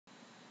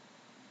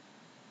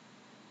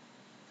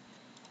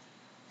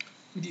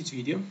In this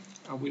video,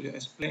 I will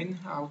explain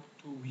how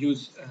to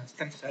use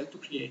stem cell to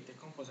create a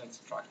composite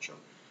structure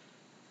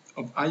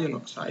of iron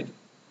oxide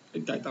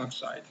and titanium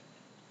oxide,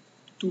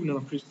 two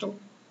nanocrystals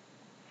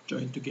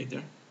joined together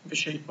in the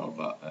shape of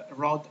a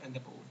rod and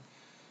a ball.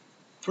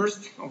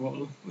 First of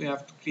all, we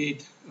have to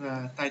create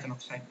the titanium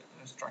oxide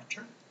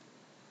structure,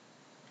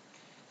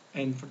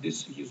 and for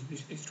this we use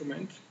this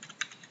instrument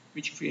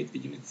which creates the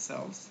unit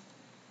cells.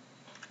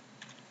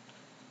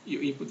 You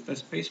input the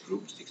space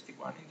group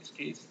 61 in this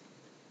case,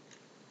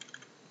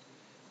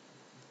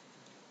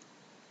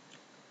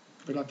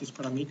 the lattice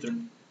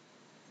parameter,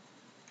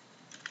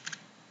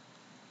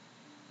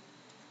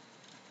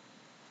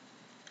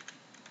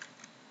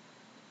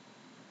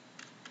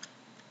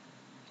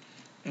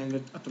 and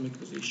the atomic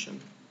position.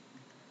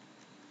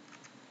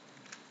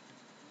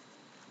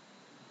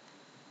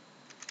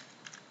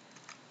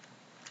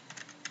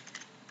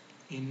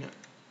 In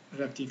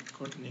relative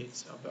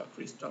coordinates of the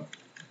crystal,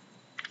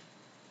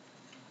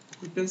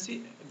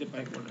 occupancy, and the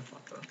biomolar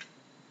factor.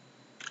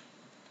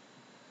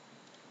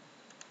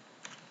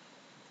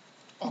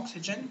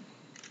 Oxygen,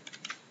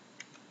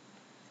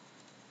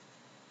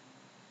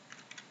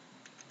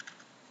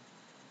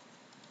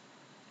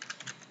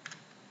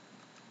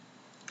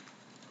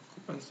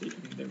 occupancy,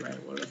 and the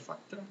biomolar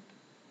factor,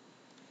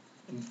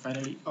 and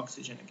finally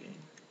oxygen again.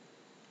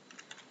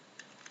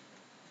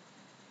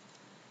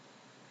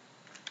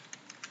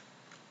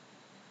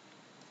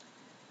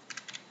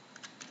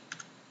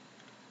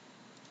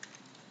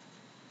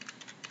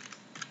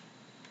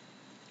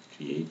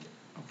 Create,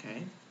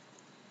 okay.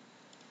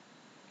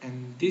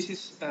 And this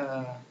is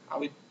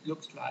how it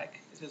looks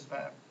like. This is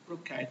the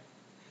brookite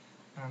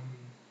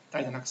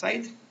titanium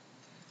oxide,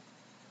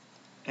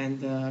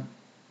 and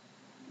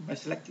by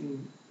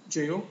selecting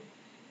Geo,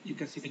 you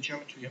can see the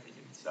geometry of the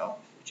unit cell,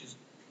 which is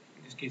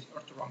in this case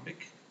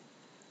orthorhombic,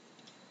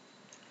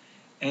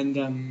 and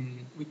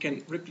we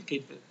can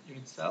replicate the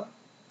unit cell.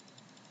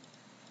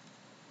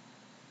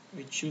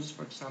 We choose,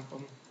 for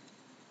example,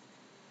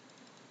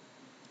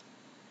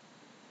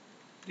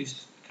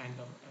 this kind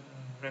of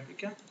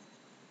replica.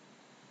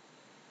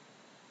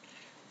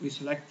 We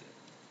select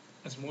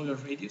a smaller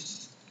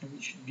radius and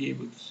we should be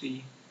able to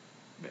see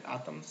the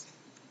atoms.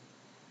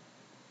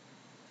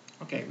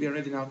 Okay, we are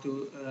ready now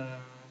to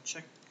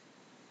check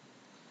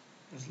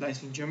the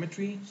slicing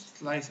geometry.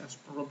 Slice as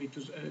probably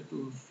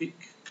too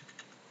thick,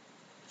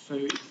 so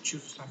we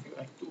choose something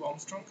like 2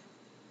 Armstrong.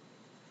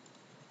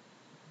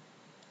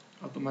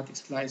 Automatic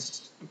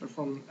slice and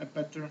perform a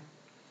better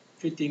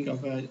fitting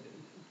of a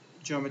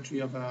geometry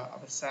of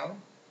a cell,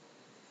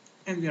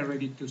 and we are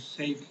ready to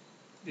save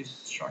this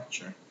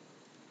structure.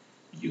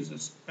 Use a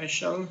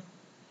special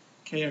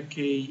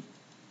KRK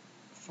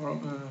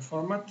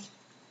format.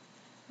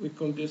 We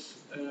call this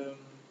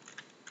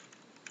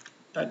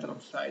titanium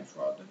oxide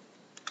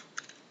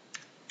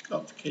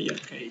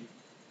rod.krk,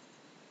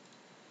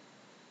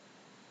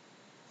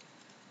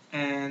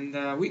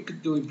 and we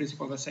could do in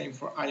principle the same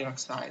for iron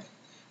oxide,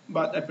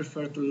 but I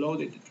prefer to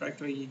load it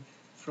directly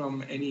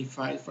from any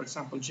file, for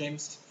example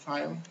James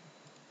file.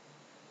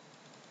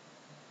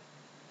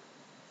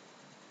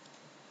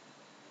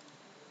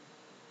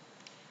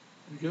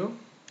 There we go,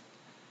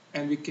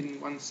 and we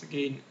can once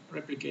again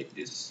replicate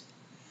this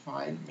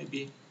file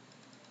maybe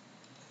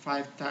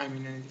 5 times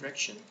in any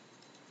direction.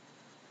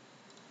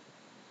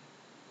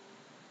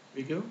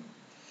 There we go.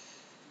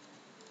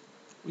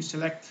 We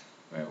select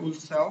a whole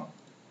cell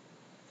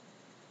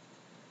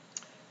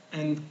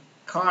and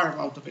carve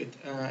out of it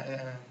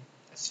a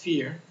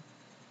sphere.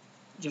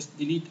 Just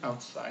delete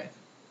outside,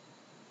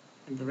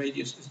 and the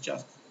radius is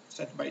just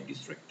set by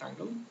this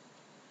rectangle.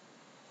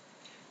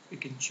 We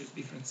can choose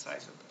different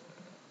size of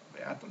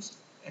the atoms,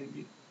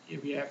 and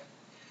here we have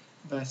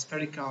the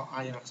spherical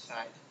iron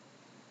oxide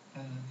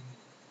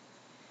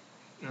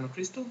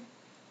nanocrystal,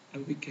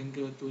 and we can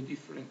go to a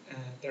different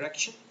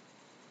direction.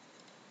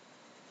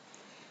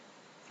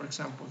 For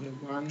example, the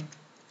 1,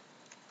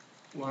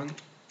 1,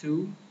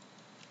 2,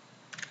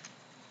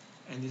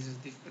 and this is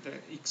the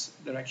x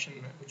direction,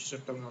 which is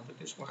orthogonal to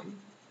this one,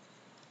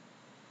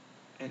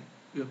 and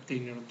we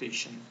obtain a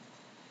rotation.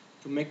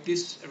 To make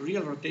this a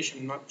real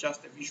rotation, not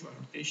just a visual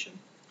rotation,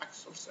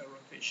 axial cell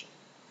rotation.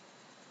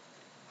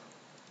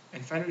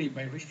 And finally,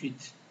 by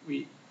refit,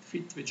 we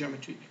fit the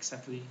geometry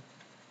exactly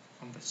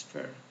on the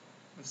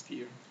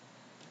sphere.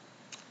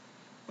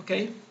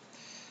 Okay,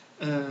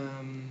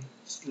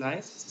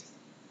 slice,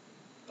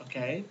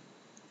 okay,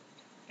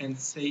 and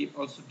save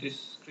also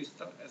this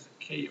crystal as a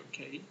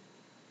KOK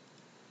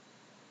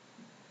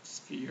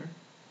sphere.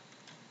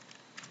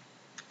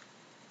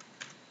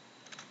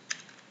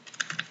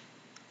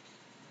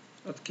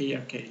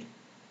 .krk.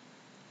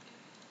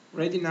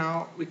 Ready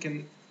now, we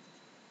can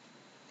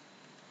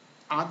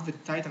add the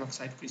titanium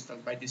oxide crystal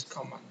by this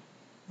command.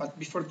 But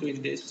before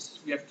doing this,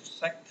 we have to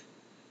select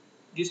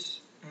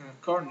this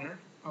corner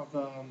of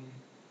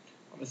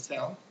a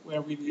cell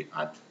where we will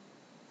add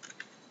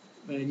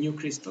the new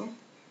crystal,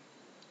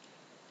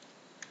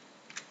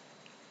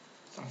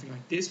 something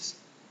like this.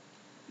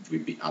 It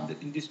will be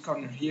added in this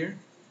corner here.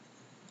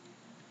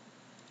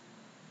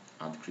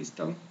 add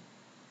crystal.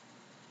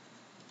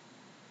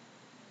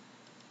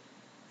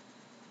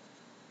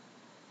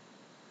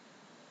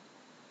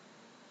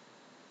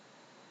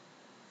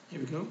 Here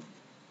we go.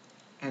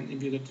 And in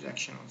view the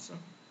direction also.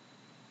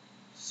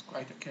 It's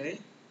quite okay.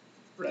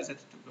 Press it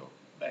to go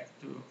back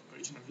to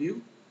original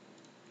view.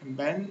 And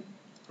then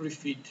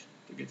refit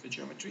to get the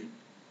geometry.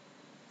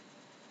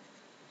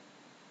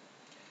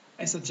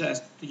 I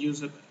suggest to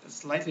use a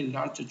slightly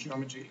larger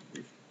geometry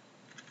with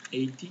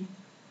 80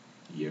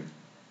 here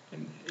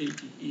and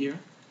 80 here.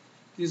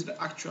 This is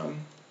the actual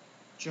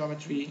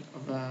geometry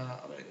of a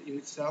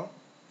unit cell,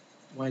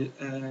 while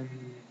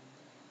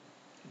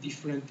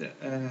different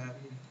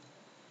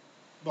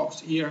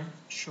box here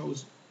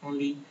shows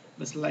only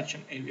the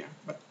selection area.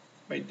 But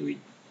by doing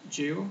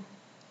geo,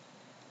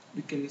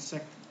 we can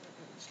select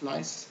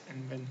slice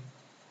and then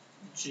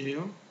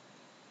geo,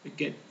 we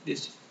get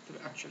this to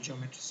the actual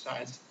geometry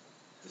size.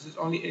 This is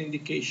only an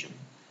indication.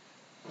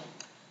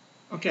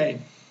 Okay,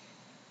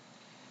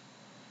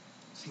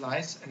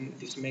 slice, and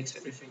this makes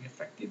everything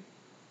effective.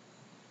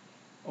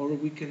 Or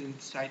we can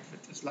decide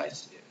that the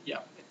slice, yeah,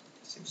 it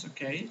seems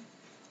okay.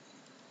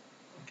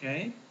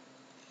 Okay,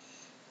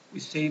 we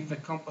save the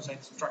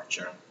composite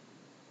structure.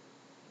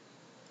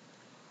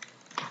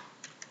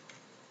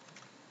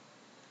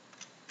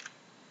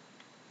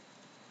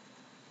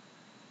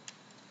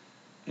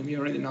 And we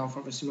are ready now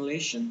for the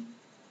simulation.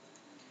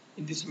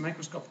 In this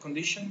microscope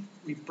condition,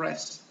 we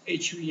press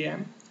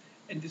HRTEM,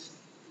 and this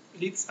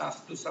leads us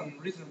to some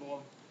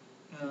reasonable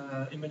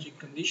imaging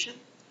condition.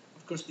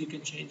 Of course, you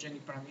can change any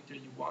parameter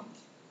you want.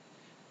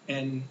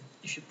 And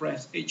if you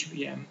press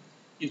HRTEM,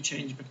 you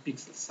change the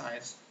pixel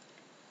size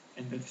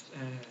and the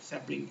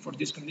sampling for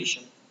this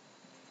condition.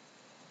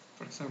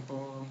 For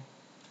example,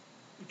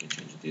 we can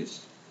change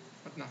this,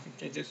 but nothing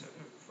changes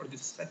for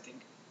this setting.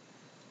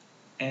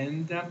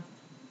 And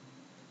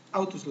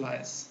auto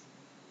slice.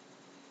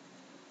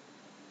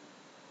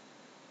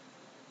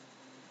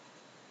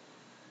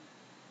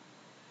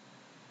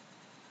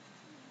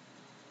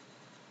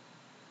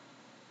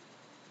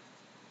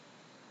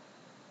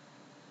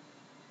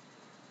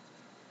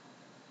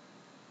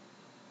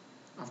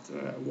 After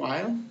a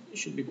while, it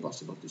should be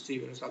possible to see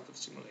the result of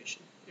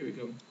simulation. Here we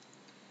go.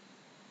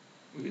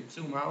 We will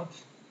zoom out,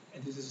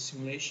 and this is a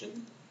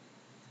simulation.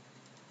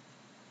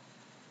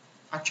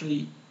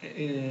 Actually,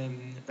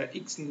 the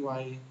x and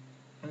y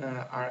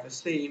are the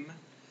same,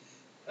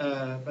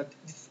 but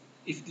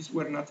if this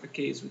were not the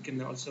case, we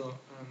can also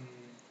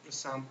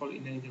resample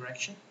in any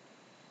direction.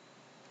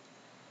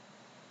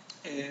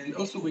 And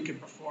also we can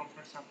perform,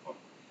 for example,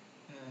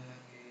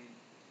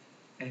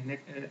 an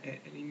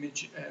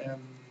image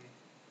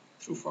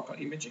through focal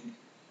imaging.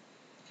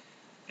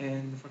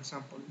 And for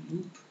example,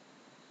 loop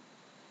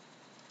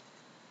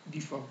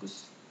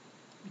defocus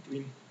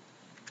between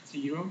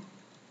 0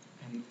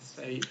 and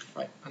say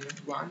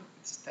 501,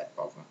 step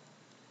of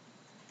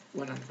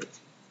 100.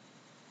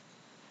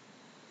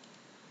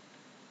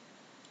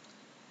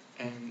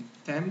 And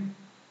TEM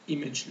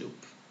image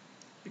loop,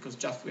 because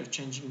just we are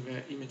changing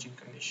the imaging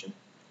condition.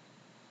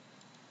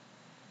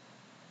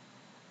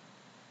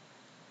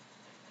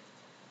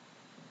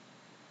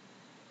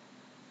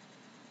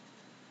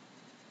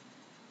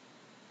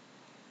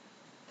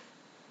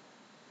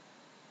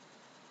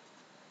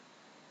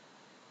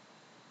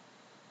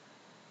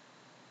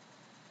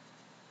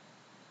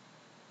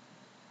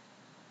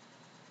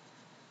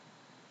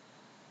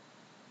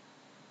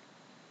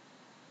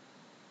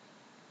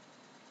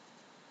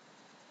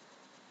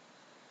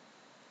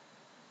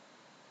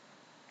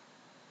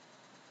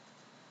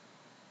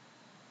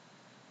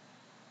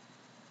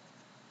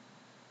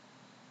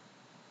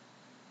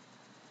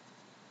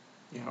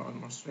 We are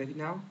almost ready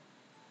now.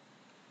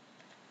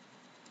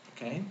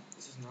 Okay,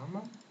 this is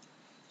normal.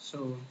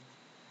 So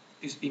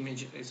this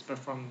image is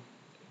performed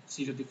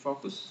 0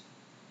 defocus,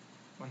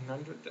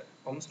 100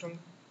 Armstrong,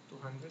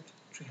 200,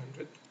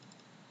 300,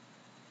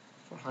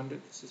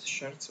 400, this is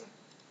Scherzer,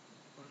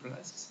 or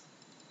less,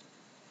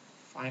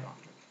 500.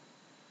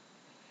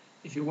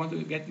 If you want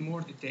to get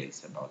more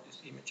details about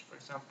this image, for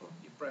example,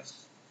 you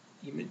press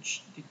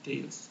image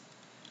details,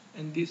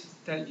 and this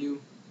tells you,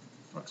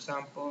 for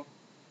example,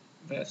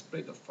 the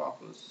spread of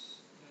focus,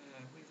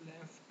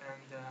 wavelength,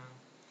 and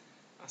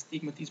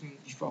astigmatism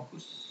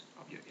defocus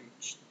of your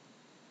image.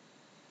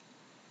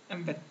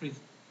 And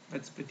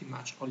that's pretty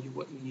much all you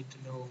need to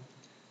know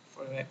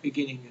for a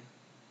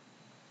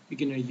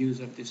beginner use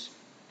of this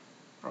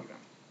program.